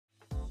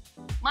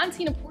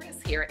Montina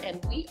Portis here,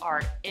 and we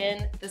are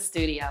in the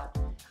studio.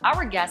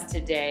 Our guest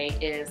today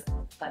is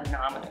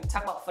phenomenal.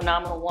 Talk about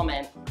phenomenal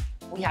woman.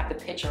 We have the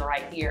picture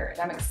right here, and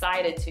I'm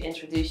excited to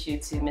introduce you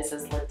to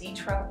Mrs.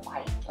 Detra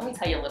White. Let me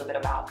tell you a little bit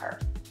about her.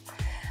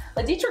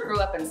 Detra grew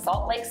up in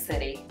Salt Lake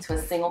City to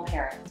a single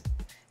parent.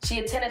 She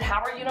attended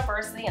Howard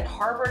University and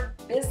Harvard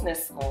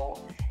Business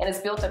School and has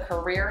built a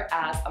career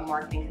as a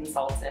marketing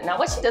consultant. Now,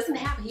 what she doesn't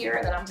have here,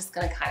 and then I'm just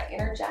going to kind of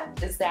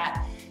interject, is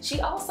that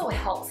she also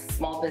helps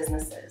small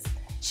businesses.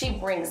 She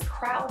brings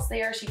crowds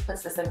there. She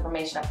puts this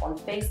information up on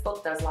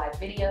Facebook, does live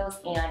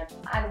videos, and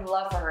I'd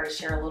love for her to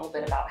share a little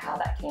bit about how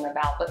that came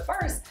about. But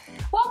first,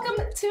 welcome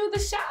to the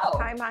show.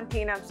 Hi,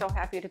 Montina. I'm so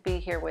happy to be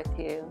here with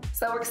you.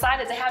 So we're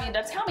excited to have you.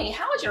 Now tell me,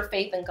 how has your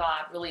faith in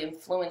God really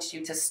influenced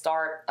you to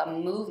start a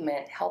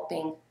movement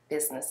helping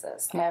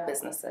businesses, small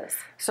businesses?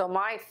 So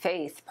my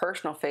faith,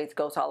 personal faith,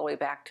 goes all the way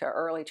back to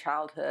early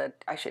childhood.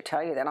 I should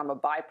tell you that I'm a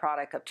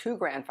byproduct of two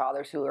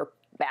grandfathers who are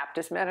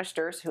Baptist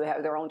ministers who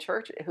have their own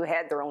church, who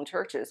had their own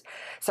churches.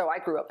 So I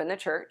grew up in the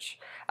church.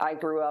 I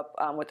grew up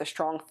with a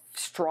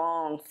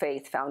strong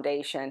faith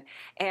foundation,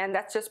 and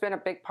that's just been a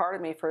big part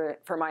of me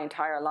for my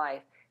entire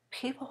life.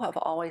 People have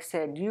always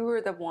said, you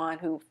are the one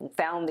who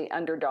found the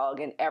underdog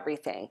in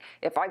everything.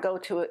 If I go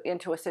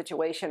into a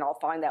situation, I'll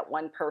find that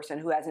one person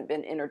who hasn't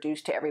been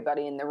introduced to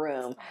everybody in the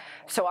room.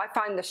 So I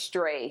find the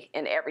stray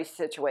in every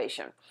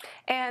situation.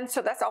 And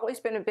so that's always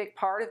been a big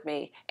part of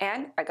me.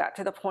 And I got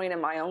to the point in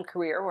my own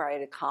career where I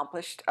had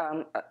accomplished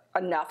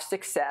enough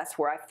success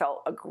where I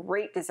felt a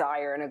great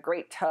desire and a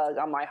great tug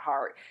on my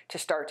heart to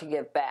start to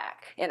give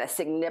back in a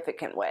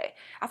significant way.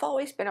 I've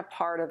always been a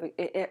part of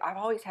it. I've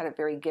always had a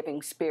very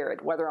giving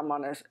spirit, whether I'm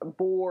on a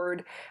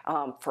board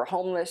for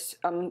homeless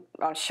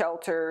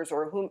shelters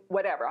or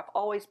whatever. I've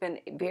always been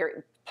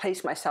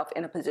placed myself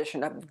in a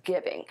position of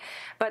giving.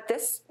 But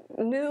this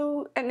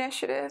new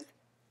initiative,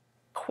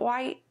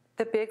 quite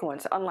the big one.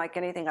 It's unlike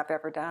anything I've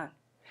ever done.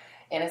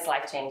 And it's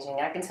life-changing.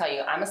 I can tell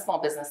you, I'm a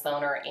small business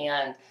owner,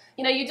 and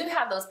you do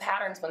have those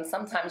patterns when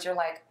sometimes you're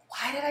like,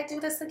 why did I do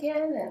this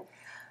again?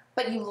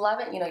 But you love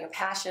it, you're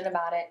passionate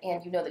about it,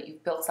 and you know that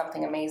you've built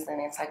something amazing,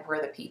 and it's like,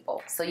 we're the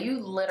people. So you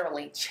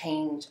literally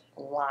change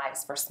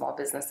lives for small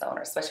business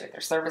owners, especially with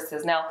their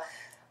services. Now,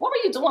 what were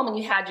you doing when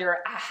you had your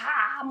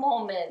aha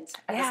moment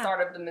at the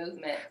start of the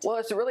movement? Well,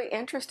 it's really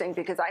interesting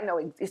because I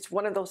know it's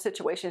one of those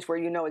situations where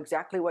you know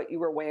exactly what you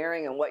were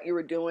wearing and what you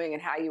were doing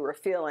and how you were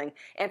feeling.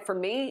 And for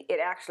me,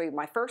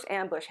 my first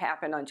ambush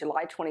happened on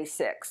July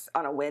 26th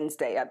on a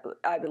Wednesday,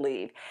 I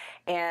believe.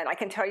 And I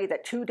can tell you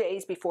that 2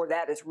 days before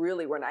that is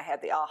really when I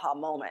had the aha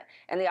moment.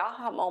 And the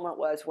aha moment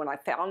was when I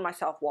found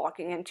myself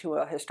walking into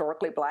a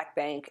historically black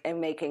bank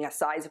and making a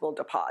sizable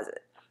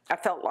deposit. I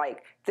felt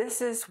like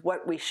this is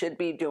what we should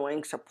be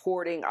doing,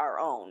 supporting our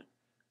own.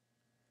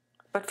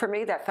 But for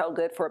me, that felt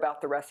good for about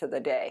the rest of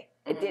the day.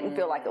 It didn't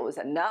feel like it was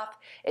enough.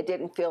 It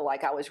didn't feel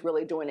like I was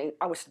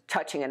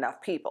touching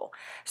enough people.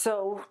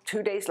 So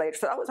 2 days later,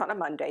 so that was on a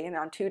Monday, and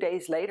on 2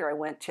 days later,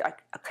 I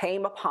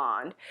came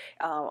upon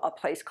a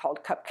place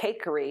called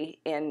Cupcakery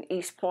in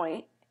East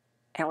Point.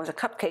 And it was a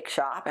cupcake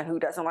shop, and who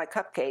doesn't like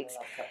cupcakes?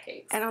 I love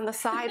cupcakes. And on the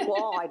side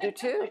wall, I do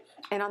too.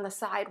 And on the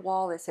side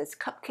wall, it says,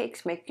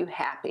 "Cupcakes make you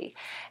happy."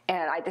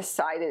 And I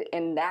decided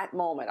in that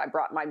moment, I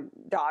brought my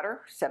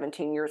daughter,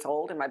 17 years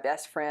old, and my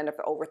best friend of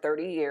over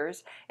 30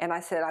 years, and I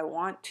said, I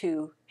want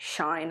to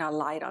shine a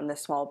light on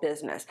this small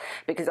business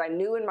because I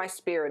knew in my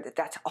spirit that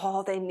that's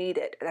all they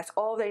needed. That's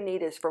all they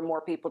need is for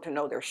more people to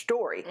know their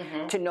story,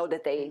 to know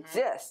that they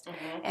exist.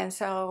 And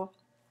so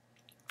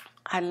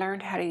I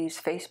learned how to use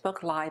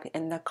Facebook Live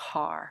in the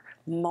car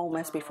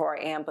moments before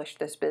I ambushed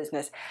this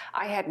business.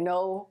 I had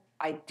no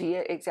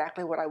idea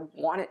exactly what I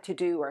wanted to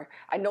do, or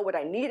I know what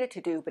I needed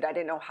to do, but I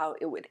didn't know how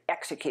it would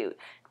execute.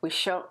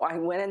 I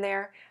went in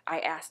there, I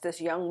asked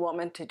this young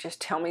woman to just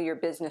tell me your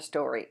business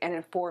story, and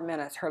in 4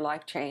 minutes her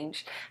life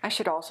changed. I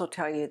should also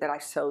tell you that I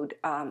sowed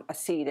a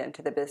seed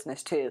into the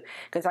business too,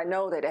 because I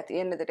know that at the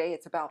end of the day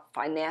it's about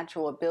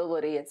financial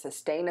ability and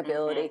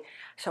sustainability.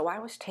 So I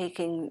was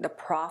taking the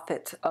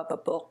profits of a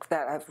book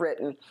that I've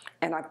written,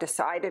 and I've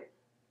decided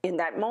in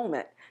that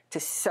moment to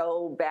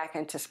sow back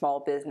into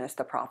small business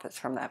the profits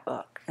from that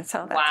book. And so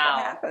that's what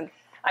happened.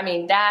 I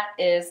mean, that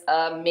is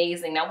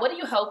amazing. Now, what do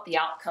you hope the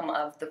outcome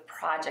of the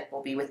project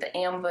will be with the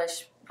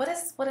ambush? What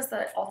is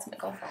the ultimate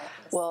goal for all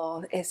of this?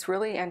 Well, it's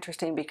really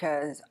interesting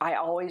because I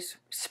always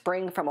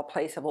spring from a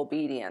place of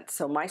obedience.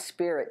 So my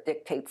spirit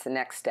dictates the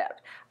next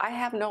step. I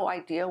have no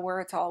idea where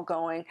it's all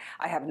going.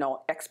 I have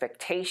no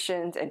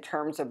expectations in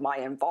terms of my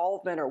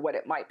involvement or what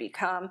it might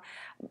become.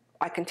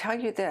 I can tell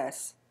you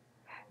this,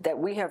 that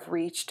we have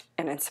reached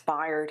and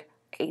inspired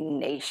a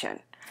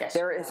nation. Yes,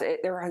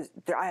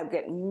 I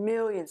get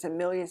millions and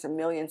millions and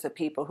millions of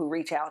people who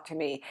reach out to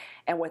me,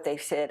 and what they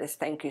said is,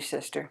 "Thank you,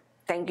 sister.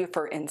 Thank you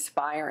for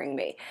inspiring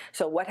me."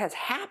 So what has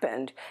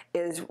happened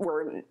is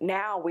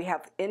we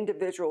have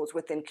individuals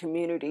within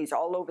communities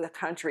all over the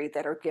country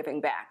that are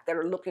giving back, that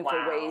are looking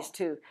for ways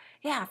to,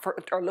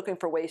 looking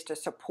for ways to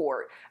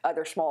support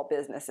other small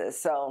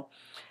businesses. So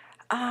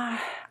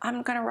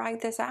I'm going to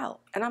write this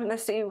out, and I'm going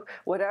to see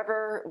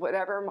whatever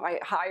my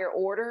higher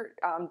order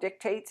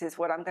dictates is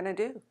what I'm going to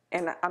do,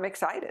 and I'm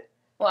excited.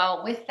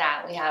 Well, with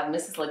that, we have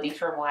Mrs.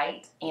 Detra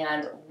White,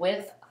 and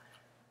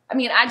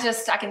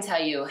I can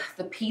tell you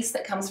the peace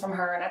that comes from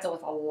her, and I deal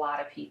with a lot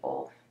of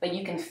people, but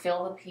you can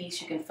feel the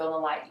peace, you can feel the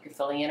light, you can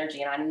feel the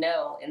energy, and I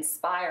know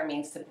inspire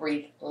means to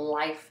breathe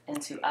life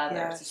into others.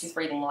 Yes. So she's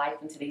breathing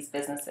life into these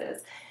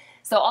businesses.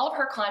 So all of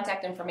her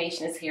contact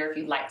information is here if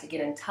you'd like to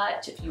get in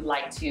touch, if you'd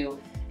like to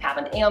have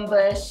an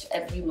ambush,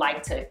 if you'd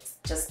like to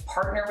just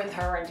partner with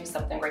her and do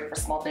something great for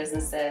small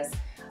businesses,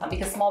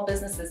 because small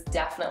businesses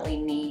definitely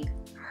need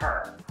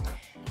her.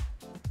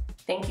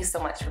 Thank you so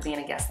much for being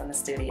a guest in the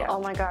studio. Oh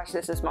my gosh,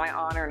 this is my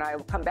honor, and I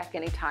will come back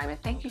anytime.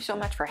 And thank you so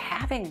much for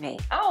having me.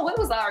 Oh, it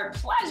was our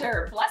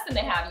pleasure. Blessing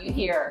to have you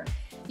here.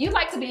 If you'd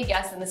like to be a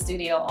guest in the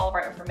studio, all of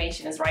our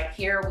information is right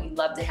here. We'd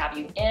love to have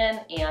you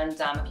in. And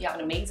if you have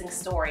an amazing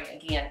story,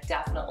 again,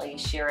 definitely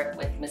share it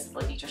with Mrs.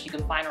 Detra. You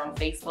can find her on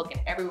Facebook and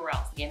everywhere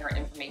else. Again, her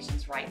information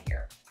is right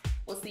here.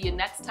 We'll see you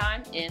next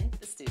time in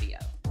the studio.